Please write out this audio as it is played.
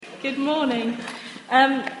Good morning.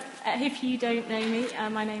 If you don't know me,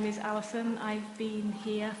 my name is Alison. I've been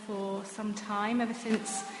here for some time, ever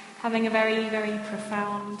since having a very, very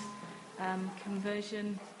profound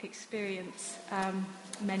conversion experience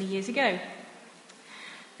many years ago.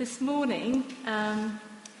 This morning,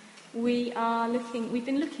 we've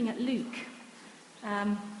been looking at Luke,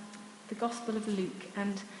 the Gospel of Luke,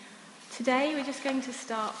 and today we're just going to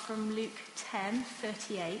start from Luke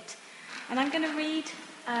 10:38, and I'm going to read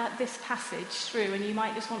this passage through, and you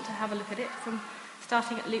might just want to have a look at it from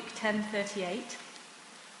starting at Luke 10:38.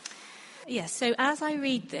 Yes, so as I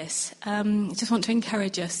read this, I just want to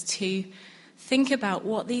encourage us to think about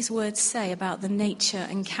what these words say about the nature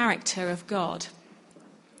and character of God.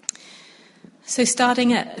 So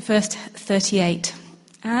starting at verse 38,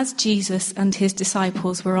 as Jesus and his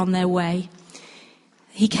disciples were on their way,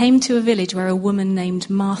 he came to a village where a woman named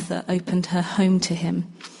Martha opened her home to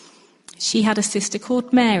him. She had a sister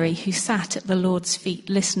called Mary who sat at the Lord's feet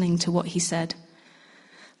listening to what he said.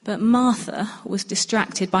 But Martha was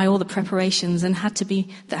distracted by all the preparations that had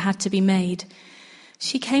to be made.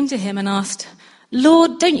 She came to him and asked,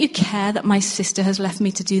 "Lord, don't you care that my sister has left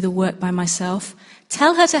me to do the work by myself?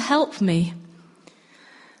 Tell her to help me."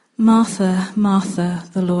 "Martha,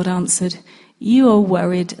 Martha," the Lord answered, "you are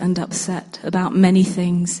worried and upset about many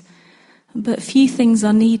things, but few things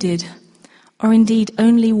are needed, or indeed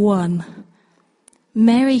only one.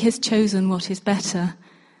 Mary has chosen what is better,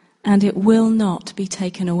 and it will not be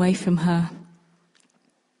taken away from her."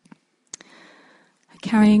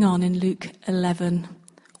 Carrying on in Luke 11.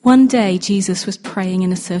 One day Jesus was praying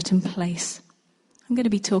in a certain place. I'm going to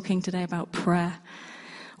be talking today about prayer.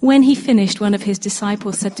 When he finished, one of his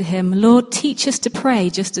disciples said to him, "Lord, teach us to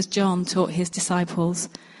pray, just as John taught his disciples."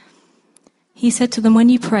 He said to them, "When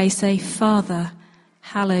you pray, say, 'Father,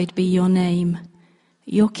 hallowed be your name.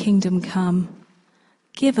 Your kingdom come.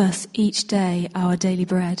 Give us each day our daily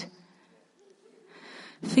bread.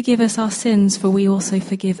 Forgive us our sins, for we also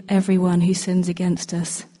forgive everyone who sins against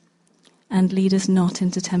us. And lead us not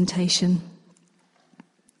into temptation."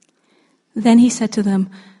 Then he said to them,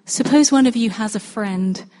 "Suppose one of you has a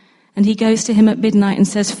friend, and he goes to him at midnight and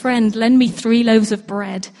says, 'Friend, lend me 3 loaves of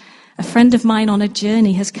bread. A friend of mine on a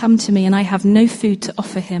journey has come to me, and I have no food to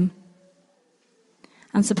offer him.'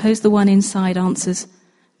 And suppose the one inside answers,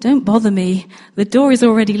 'Don't bother me. The door is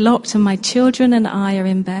already locked, and my children and I are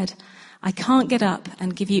in bed. I can't get up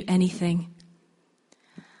and give you anything.'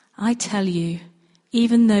 I tell you,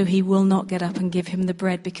 even though he will not get up and give him the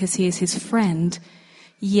bread because he is his friend,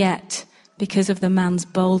 yet because of the man's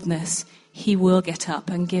boldness, he will get up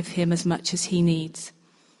and give him as much as he needs.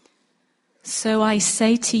 So I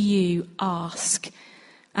say to you, ask,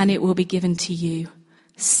 and it will be given to you.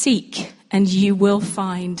 Seek, and you will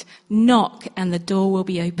find. Knock, and the door will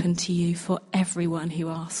be opened to you. For everyone who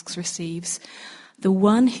asks receives. The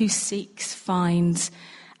one who seeks finds,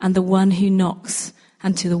 and the one who knocks,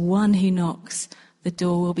 and to the one who knocks, the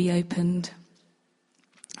door will be opened.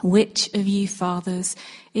 Which of you fathers,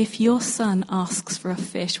 if your son asks for a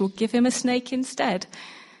fish, will give him a snake instead?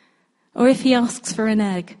 Or if he asks for an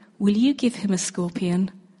egg, will you give him a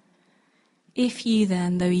scorpion? If you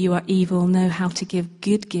then, though you are evil, know how to give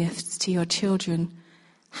good gifts to your children,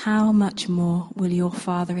 how much more will your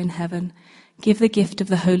Father in heaven give the gift of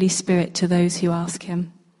the Holy Spirit to those who ask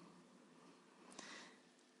him?"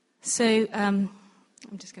 So, I'm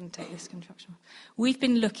just going to take this contraption. We've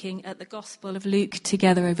been looking at the Gospel of Luke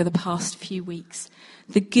together over the past few weeks.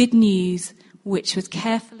 The good news, which was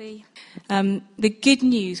carefully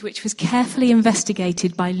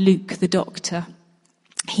investigated by Luke, the doctor.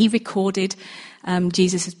 He recorded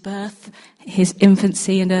Jesus' birth, his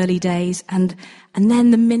infancy and early days, and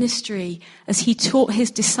then the ministry as he taught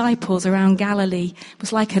his disciples around Galilee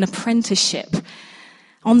was like an apprenticeship,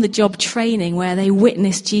 on-the-job training where they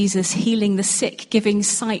witnessed Jesus healing the sick, giving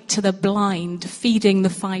sight to the blind, feeding the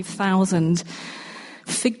 5,000,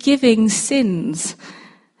 forgiving sins.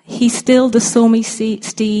 He stilled the stormy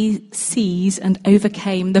seas and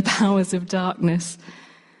overcame the powers of darkness.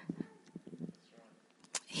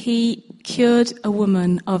 He cured a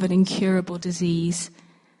woman of an incurable disease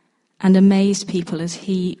and amazed people as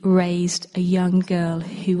he raised a young girl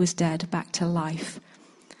who was dead back to life.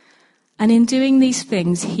 And in doing these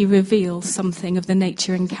things, he reveals something of the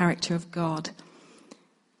nature and character of God.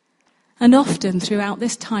 And often throughout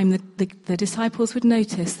this time, the disciples would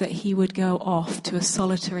notice that he would go off to a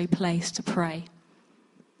solitary place to pray.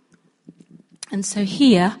 And so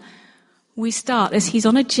here we start as he's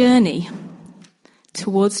on a journey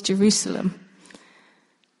towards Jerusalem.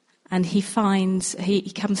 And he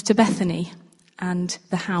comes to Bethany and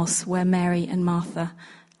the house where Mary and Martha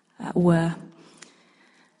were.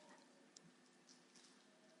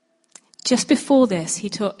 just before this, he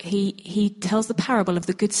tells the parable of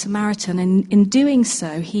the Good Samaritan, and in doing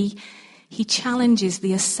so, he challenges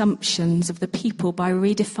the assumptions of the people by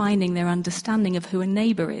redefining their understanding of who a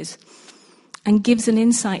neighbour is, and gives an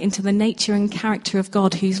insight into the nature and character of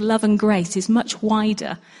God, whose love and grace is much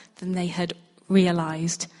wider than they had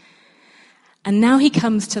realised. And now he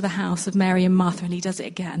comes to the house of Mary and Martha, and he does it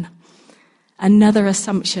again. Another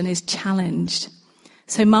assumption is challenged.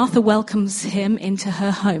 So Martha welcomes him into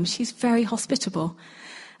her home. She's very hospitable.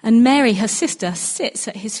 And Mary, her sister, sits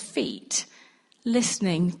at his feet,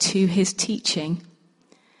 listening to his teaching.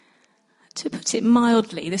 To put it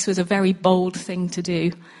mildly, this was a very bold thing to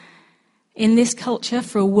do. In this culture,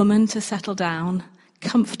 for a woman to settle down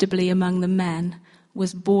comfortably among the men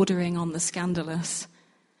was bordering on the scandalous.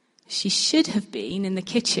 She should have been in the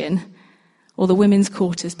kitchen or the women's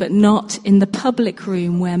quarters, but not in the public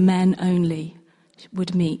room where men only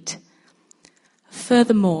would meet.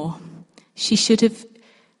 Furthermore,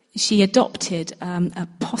 she adopted a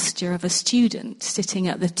posture of a student sitting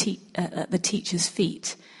at the teacher's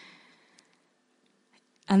feet.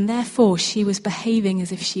 And therefore, she was behaving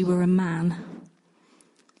as if she were a man.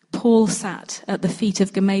 Paul sat at the feet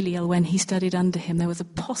of Gamaliel when he studied under him. There was a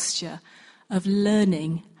posture of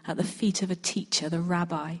learning at the feet of a teacher, the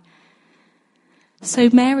rabbi.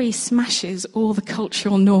 So Mary smashes all the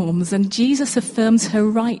cultural norms, and Jesus affirms her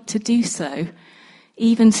right to do so,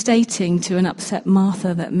 even stating to an upset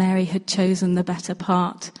Martha that Mary had chosen the better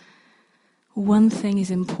part. One thing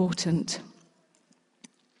is important.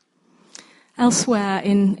 Elsewhere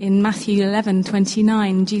in Matthew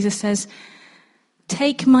 11:29, Jesus says,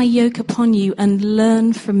 "Take my yoke upon you and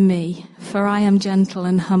learn from me, for I am gentle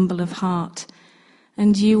and humble of heart,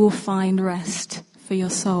 and you will find rest for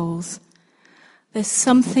your souls." There's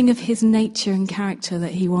something of his nature and character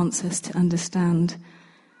that he wants us to understand.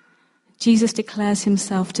 Jesus declares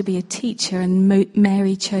himself to be a teacher, and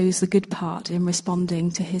Mary chose the good part in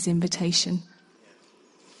responding to his invitation.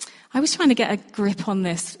 I was trying to get a grip on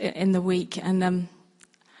this in the week, and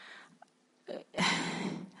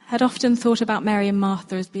had often thought about Mary and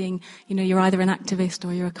Martha as being, you're either an activist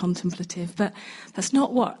or you're a contemplative, but that's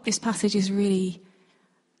not what this passage is really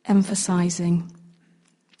emphasizing.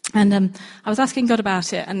 And I was asking God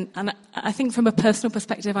about it, and I think from a personal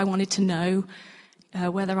perspective, I wanted to know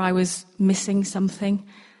whether I was missing something.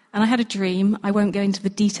 And I had a dream. I won't go into the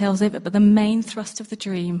details of it, but the main thrust of the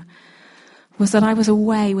dream was that I was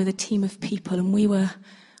away with a team of people, and we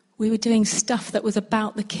were doing stuff that was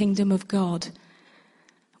about the kingdom of God.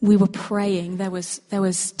 We were praying. There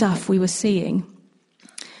was stuff we were seeing.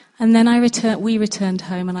 And then we returned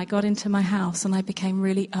home, and I got into my house, and I became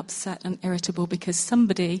really upset and irritable because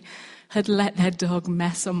somebody had let their dog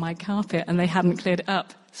mess on my carpet, and they hadn't cleared it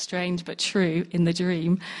up. Strange but true in the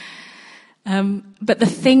dream. But the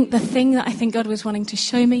thing that I think God was wanting to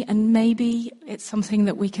show me, and maybe it's something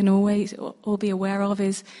that we can always all be aware of,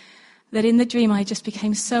 is that in the dream I just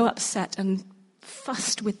became so upset and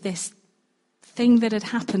fussed with this thing that had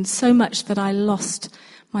happened so much that I lost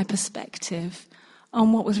my perspective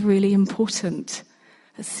on what was really important.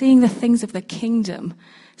 Seeing the things of the kingdom.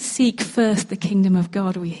 Seek first the kingdom of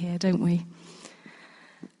God, we hear, don't we?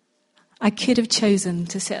 I could have chosen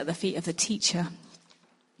to sit at the feet of the teacher.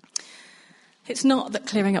 It's not that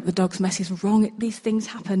clearing up the dog's mess is wrong. These things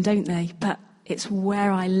happen, don't they? But it's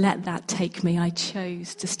where I let that take me. I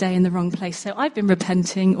chose to stay in the wrong place. So I've been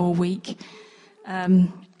repenting all week.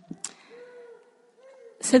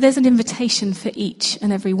 So there's an invitation for each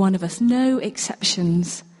and every one of us, no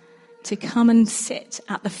exceptions, to come and sit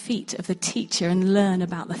at the feet of the teacher and learn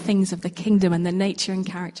about the things of the kingdom and the nature and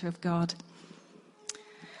character of God.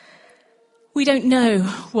 We don't know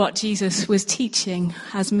what Jesus was teaching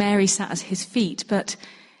as Mary sat at his feet, but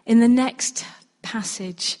in the next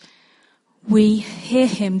passage, we hear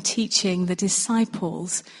him teaching the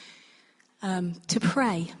disciples to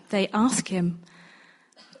pray. They ask him,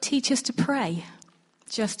 "Teach us to pray,"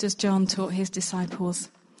 just as John taught his disciples.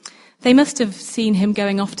 They must have seen him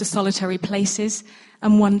going off to solitary places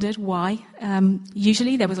and wondered why.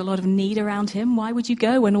 Usually there was a lot of need around him. Why would you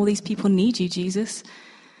go when all these people need you, Jesus?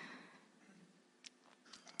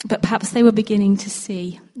 But perhaps they were beginning to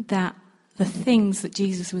see that the things that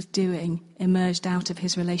Jesus was doing emerged out of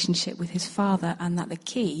his relationship with his Father, and that the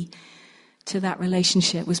key to that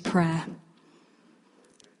relationship was prayer.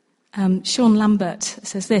 Sean Lambert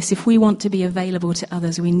says this: if we want to be available to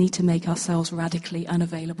others, we need to make ourselves radically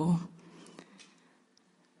unavailable.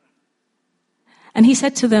 And he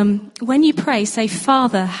said to them, when you pray, say,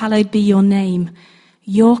 "Father, hallowed be your name,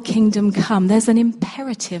 your kingdom come." There's an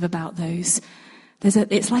imperative about those.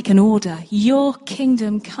 It's like an order. Your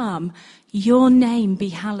kingdom come, your name be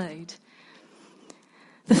hallowed.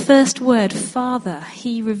 The first word, Father,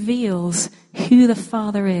 he reveals who the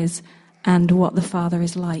Father is and what the Father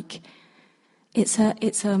is like. It's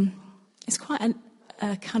quite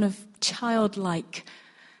a kind of childlike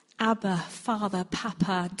Abba, Father,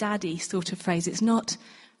 Papa, Daddy sort of phrase. It's not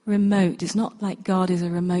remote. It's not like God is a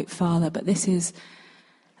remote father, but this is,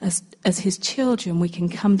 as his children, we can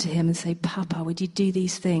come to him and say, Papa, would you do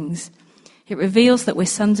these things? It reveals that we're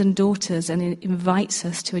sons and daughters, and it invites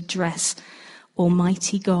us to address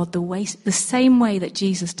Almighty God the same way that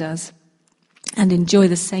Jesus does, and enjoy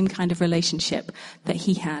the same kind of relationship that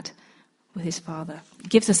he had with his Father. It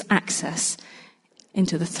gives us access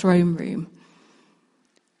into the throne room.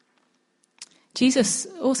 Jesus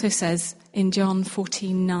also says in John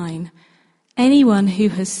 14:9, anyone who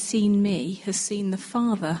has seen me has seen the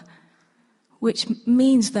Father, which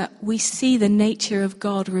means that we see the nature of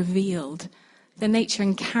God revealed, the nature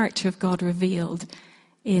and character of God revealed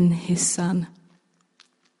in his Son.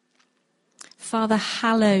 Father,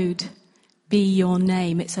 hallowed be your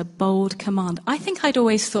name. It's a bold command. I think I'd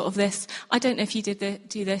always thought of this. I don't know if you did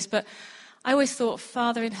do this, but I always thought,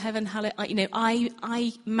 Father in heaven, hallowed,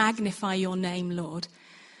 I magnify your name, Lord,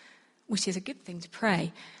 which is a good thing to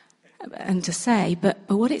pray and to say. But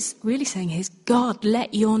what it's really saying is, God,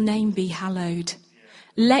 let your name be hallowed.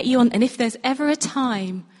 And if there's ever a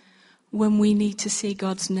time when we need to see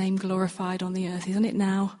God's name glorified on the earth, isn't it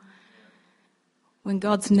now? When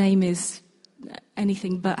God's name is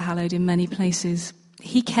anything but hallowed in many places.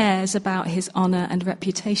 He cares about his honor and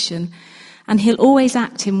reputation, and he'll always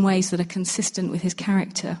act in ways that are consistent with his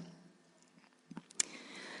character.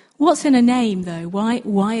 What's in a name, though?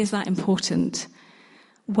 Why is that important?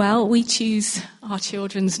 Well, we choose our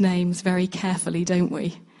children's names very carefully, don't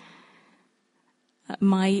we?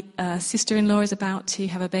 My sister-in-law is about to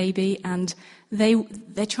have a baby, and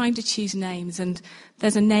they're trying to choose names. And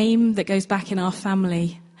there's a name that goes back in our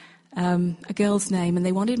family, a girl's name, and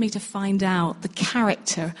they wanted me to find out the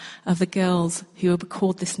character of the girls who were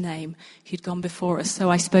called this name, who'd gone before us. So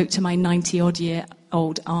I spoke to my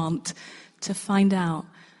 90-odd-year-old aunt to find out,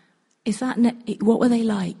 what were they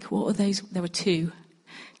like? What were those? There were two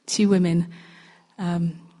women.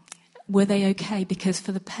 Were they okay? Because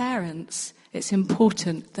for the parents, it's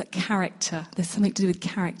important that character, there's something to do with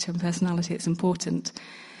character and personality, it's important.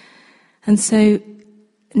 And so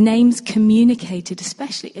names communicated,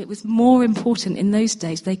 especially, it was more important in those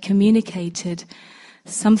days, they communicated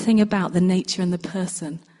something about the nature and the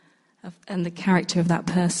person and the character of that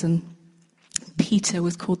person. Peter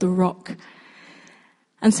was called the Rock.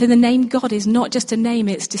 And so the name God is not just a name,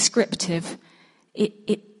 it's descriptive.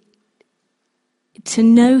 To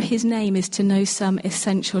know his name is to know some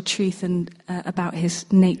essential truth about his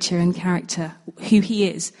nature and character, who he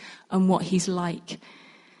is and what he's like.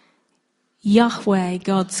 Yahweh,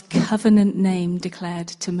 God's covenant name, declared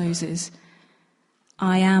to Moses,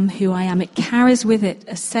 I am who I am. It carries with it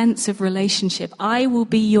a sense of relationship. I will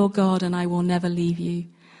be your God and I will never leave you.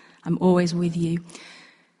 I'm always with you.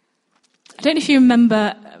 I don't know if you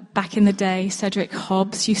remember back in the day, Cedric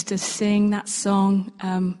Hobbs used to sing that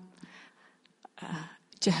song,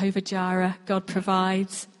 Jehovah Jireh, God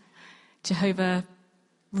provides. Jehovah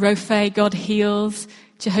Rophe, God heals.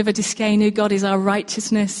 Jehovah Tsidkenu, God is our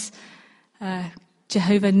righteousness.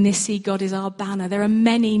 Jehovah Nissi, God is our banner. There are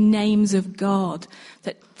many names of God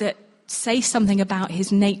that say something about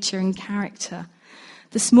his nature and character.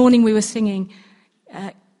 This morning we were singing,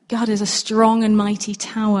 God is a strong and mighty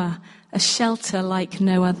tower, a shelter like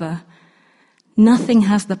no other. Nothing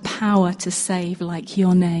has the power to save like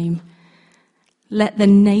your name. Let the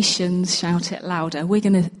nations shout it louder. We're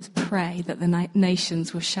going to pray that the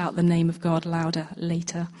nations will shout the name of God louder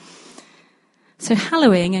later. So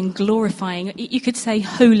hallowing and glorifying, you could say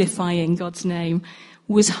holifying God's name,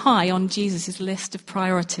 was high on Jesus' list of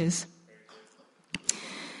priorities.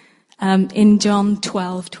 In John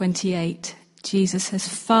 12:28, Jesus says,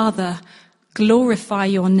 Father, glorify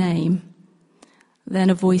your name. Then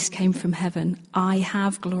a voice came from heaven, I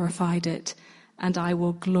have glorified it, and I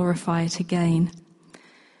will glorify it again.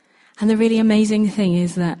 And the really amazing thing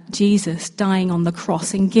is that Jesus, dying on the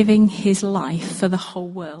cross and giving his life for the whole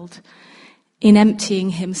world, in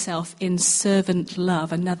emptying himself in servant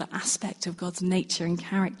love, another aspect of God's nature and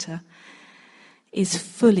character, is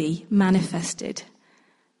fully manifested.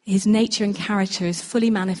 His nature and character is fully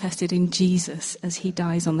manifested in Jesus as he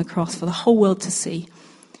dies on the cross for the whole world to see.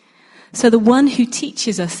 So the one who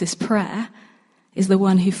teaches us this prayer is the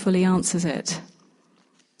one who fully answers it.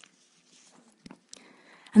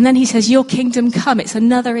 And then he says, your kingdom come. It's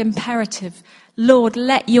another imperative. Lord,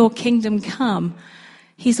 let your kingdom come.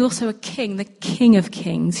 He's also a king, the King of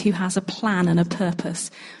Kings, who has a plan and a purpose.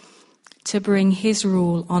 to bring his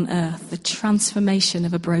rule on earth, the transformation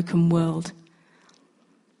of a broken world.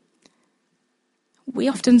 We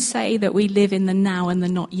often say that we live in the now and the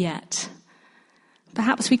not yet.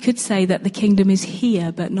 Perhaps we could say that the kingdom is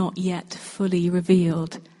here but not yet fully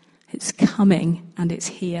revealed. It's coming and it's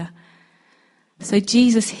here. So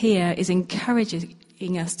Jesus here is encouraging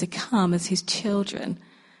us to come as his children,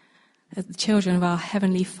 as the children of our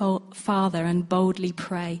heavenly Father, and boldly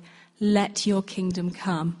pray, let your kingdom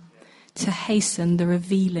come, to hasten the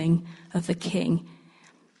revealing of the King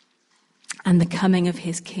and the coming of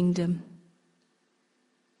his kingdom.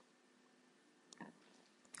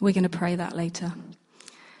 We're going to pray that later.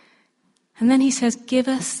 And then he says, give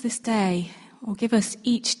us this day, or give us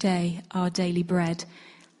each day, our daily bread.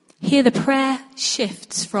 Here the prayer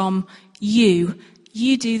shifts from you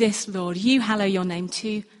do this, Lord, you hallow your name,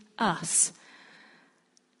 to us.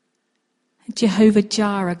 Jehovah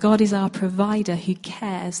Jireh, God is our provider who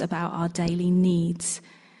cares about our daily needs.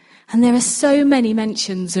 And there are so many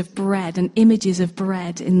mentions of bread and images of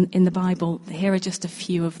bread in the Bible. Here are just a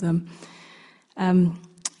few of them.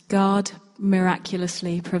 God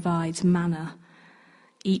miraculously provides manna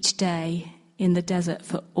each day in the desert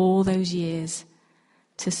for all those years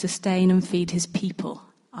to sustain and feed his people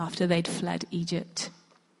after they'd fled Egypt.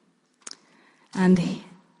 And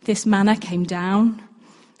this manna came down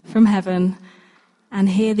from heaven, and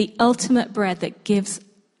here the ultimate bread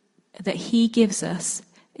that he gives us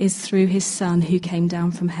is through his Son who came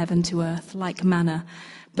down from heaven to earth like manna.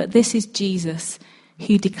 But this is Jesus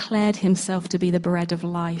who declared himself to be the bread of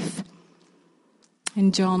life.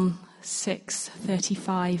 In John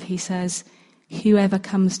 6:35 he says, whoever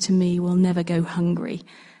comes to me will never go hungry,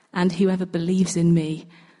 and whoever believes in me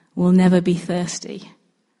will never be thirsty.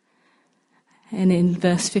 And in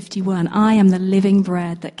verse 51, I am the living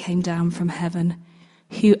bread that came down from heaven.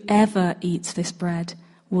 Whoever eats this bread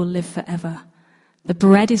will live forever. The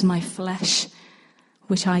bread is my flesh,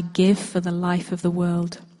 which I give for the life of the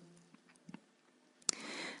world.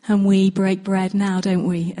 And we break bread now, don't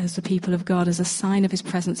we, as the people of God, as a sign of his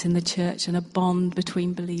presence in the church and a bond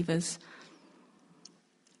between believers.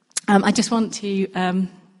 I just want to,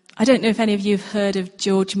 I don't know if any of you have heard of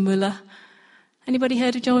George Muller. Anybody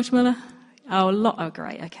heard of George Muller? Oh, a lot. Oh,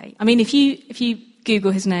 great. Okay. I mean, if you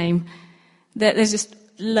Google his name, there's just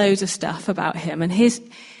loads of stuff about him. And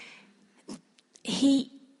he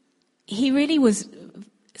really was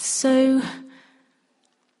so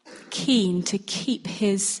keen to keep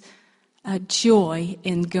his joy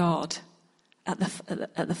in God at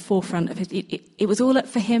the forefront of it. It was all up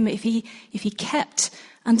for him if he kept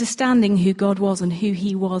understanding who God was and who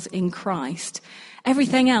he was in Christ.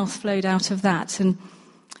 Everything else flowed out of that. And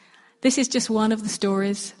this is just one of the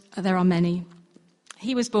stories. There are many.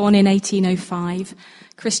 He was born in 1805,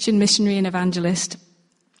 Christian missionary and evangelist,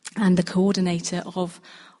 and the coordinator of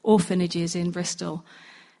orphanages in Bristol.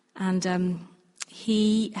 And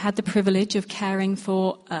he had the privilege of caring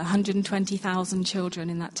for 120,000 children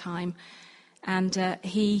in that time. And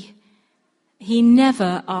he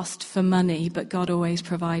never asked for money, but God always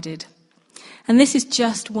provided. And this is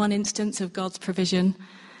just one instance of God's provision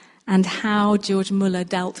and how George Muller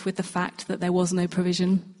dealt with the fact that there was no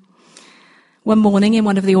provision. One morning in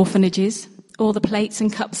one of the orphanages, all the plates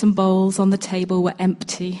and cups and bowls on the table were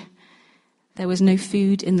empty. There was no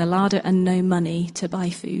food in the larder and no money to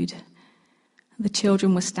buy food. The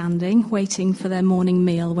children were standing, waiting for their morning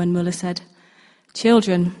meal, when Muller said,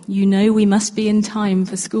 "Children, you know we must be in time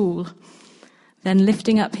for school." Then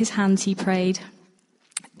lifting up his hands, he prayed,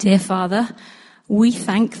 "Dear Father, we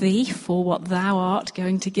thank thee for what thou art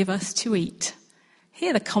going to give us to eat."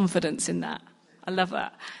 Hear the confidence in that. I love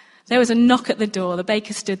that. There was a knock at the door. The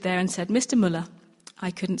baker stood there and said, "Mr. Muller, I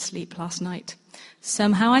couldn't sleep last night.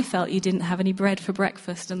 Somehow I felt you didn't have any bread for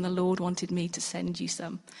breakfast and the Lord wanted me to send you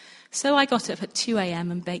some. So I got up at 2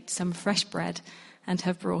 a.m. and baked some fresh bread and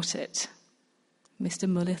have brought it." Mr.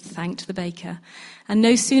 Muller thanked the baker. And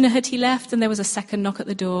no sooner had he left than there was a second knock at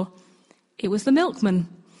the door. It was the milkman.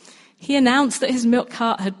 He announced that his milk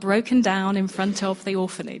cart had broken down in front of the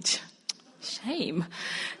orphanage. Shame.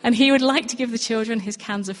 And he would like to give the children his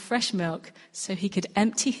cans of fresh milk so he could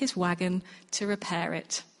empty his wagon to repair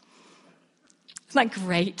it. Isn't that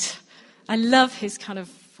great? I love his kind of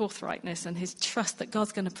forthrightness and his trust that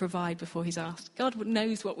God's going to provide before he's asked. God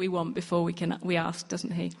knows what we want before we ask,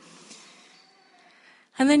 doesn't he?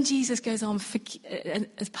 And then Jesus goes on,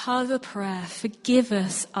 as part of the prayer, "Forgive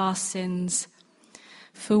us our sins,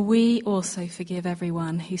 for we also forgive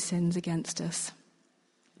everyone who sins against us."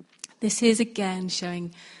 This is again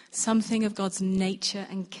showing something of God's nature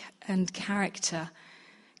and character.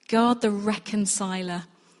 God, the reconciler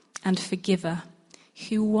and forgiver.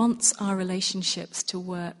 who wants our relationships to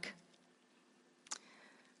work.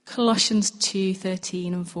 Colossians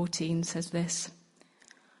 2:13 and 14 says this: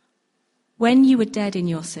 "When you were dead in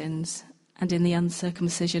your sins and in the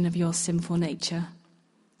uncircumcision of your sinful nature,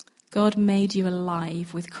 God made you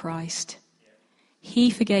alive with Christ. He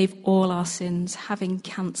forgave all our sins, having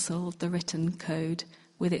cancelled the written code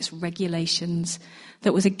with its regulations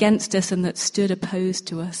that was against us and that stood opposed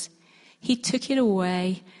to us. He took it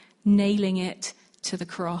away, nailing it to the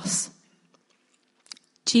cross."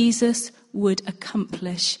 Jesus would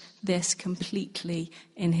accomplish this completely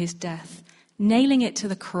in his death. Nailing it to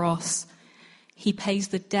the cross, he pays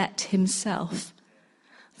the debt himself.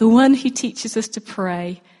 The one who teaches us to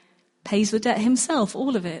pray pays the debt himself,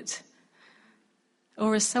 all of it.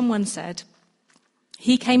 Or as someone said,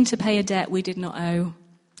 he came to pay a debt we did not owe.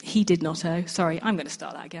 He did not owe. Sorry, I'm going to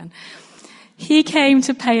start that again. He came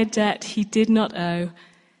to pay a debt he did not owe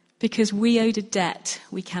because we owed a debt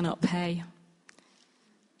we cannot pay.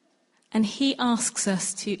 And he asks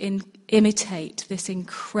us to imitate this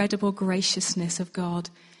incredible graciousness of God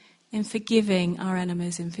in forgiving our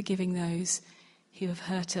enemies, in forgiving those who have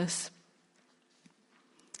hurt us.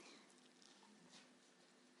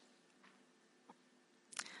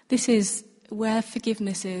 This is where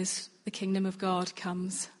forgiveness is. The kingdom of God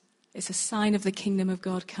comes. It's a sign of the kingdom of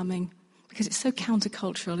God coming, because it's so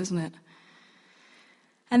countercultural, isn't it?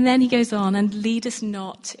 And then he goes on, "And lead us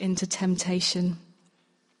not into temptation."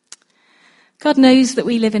 God knows that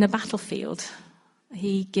we live in a battlefield.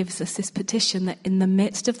 He gives us this petition that in the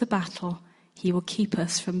midst of the battle, he will keep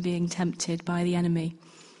us from being tempted by the enemy.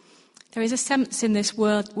 There is a sense in this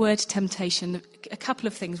word temptation, a couple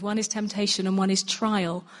of things. One is temptation and one is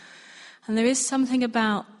trial. And there is something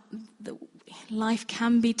about life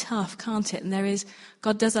can be tough, can't it? And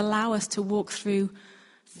God does allow us to walk through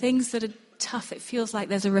things that are tough. It feels like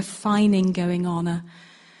there's a refining going on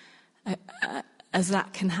as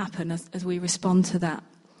that can happen, as we respond to that.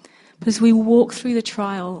 But as we walk through the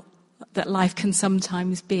trial that life can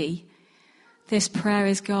sometimes be, this prayer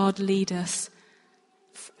is, God, lead us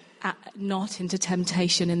not into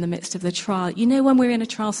temptation in the midst of the trial. You know, when we're in a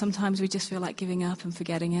trial, sometimes we just feel like giving up and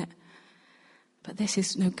forgetting it. But this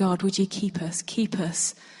is, no, God, would you keep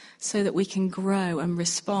us so that we can grow and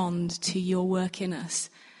respond to your work in us.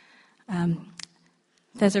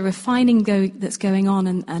 There's a refining that's going on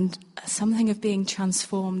and something of being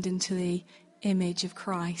transformed into the image of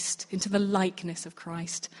Christ, into the likeness of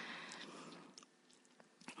Christ.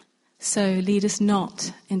 So lead us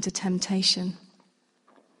not into temptation.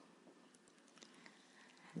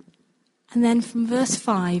 And then from verse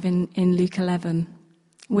 5 in Luke 11,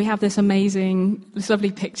 we have this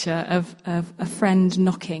lovely picture of a friend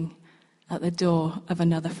knocking at the door of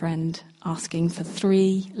another friend, asking for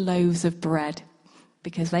 3 loaves of bread,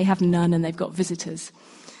 because they have none and they've got visitors.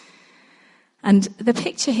 And the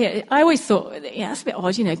picture here, I always thought, that's a bit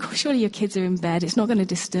odd, surely your kids are in bed, it's not going to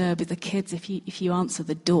disturb the kids if you answer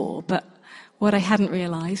the door. But what I hadn't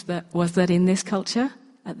realised was that in this culture,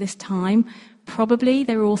 at this time, probably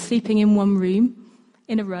they were all sleeping in one room,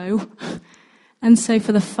 in a row. And so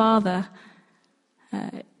for the father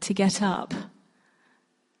to get up,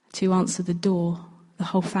 to answer the door, the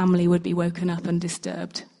whole family would be woken up and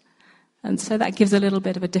disturbed. And so that gives a little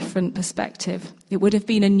bit of a different perspective. It would have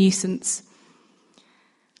been a nuisance.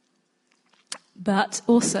 But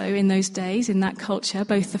also in those days, in that culture,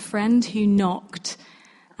 both the friend who knocked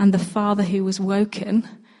and the father who was woken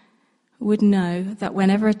would know that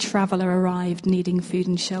whenever a traveller arrived needing food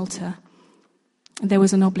and shelter, there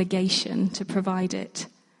was an obligation to provide it.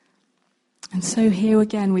 And so here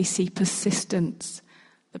again we see persistence,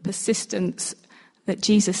 the persistence that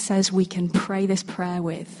Jesus says we can pray this prayer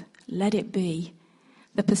with. Let it be.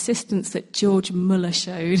 The persistence that George Muller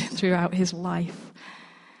showed throughout his life.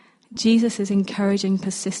 Jesus is encouraging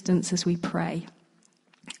persistence as we pray.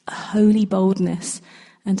 A holy boldness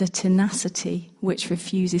and a tenacity which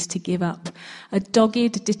refuses to give up. A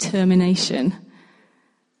dogged determination.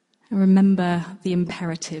 Remember the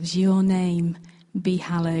imperatives. Your name be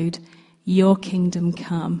hallowed. Your kingdom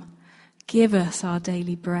come. Give us our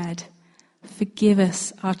daily bread. Forgive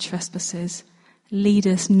us our trespasses. Lead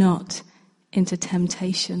us not into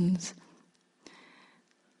temptations.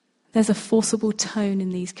 There's a forcible tone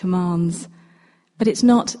in these commands, but it's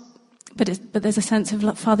not. But there's a sense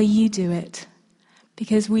of, Father, you do it,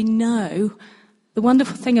 because we know the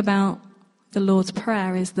wonderful thing about the Lord's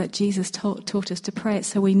Prayer is that Jesus taught us to pray it,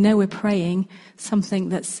 so we know we're praying something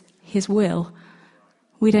that's His will.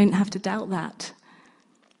 We don't have to doubt that.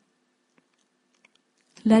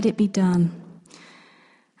 Let it be done.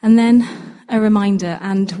 And then a reminder,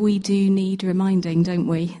 and we do need reminding, don't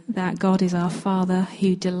we, that God is our Father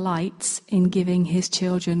who delights in giving his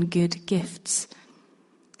children good gifts.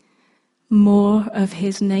 More of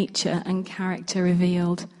his nature and character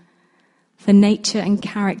revealed. The nature and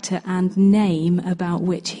character and name about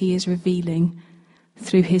which he is revealing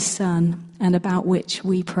through his Son, and about which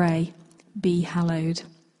we pray, be hallowed.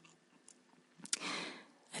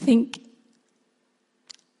 I think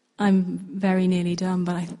I'm very nearly done,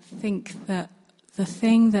 but I think that the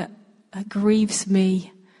thing that grieves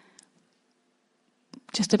me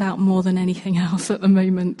just about more than anything else at the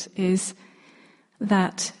moment is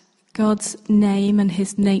that God's name and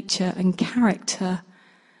his nature and character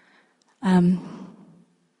are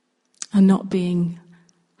not being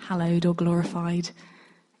hallowed or glorified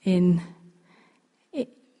in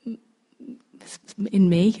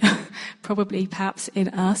me, probably perhaps in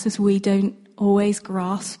us, as we don't always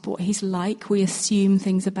grasp what he's like. We assume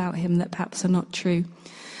things about him that perhaps are not true.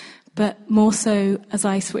 But more so as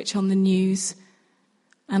I switch on the news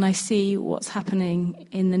and I see what's happening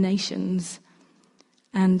in the nations,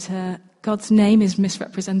 and God's name is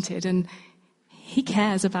misrepresented, and he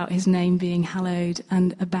cares about his name being hallowed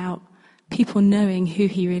and about people knowing who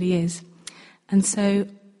he really is. And so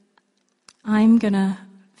I'm going to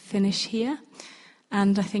finish here,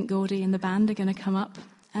 and I think Gordy and the band are going to come up,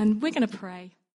 and we're going to pray.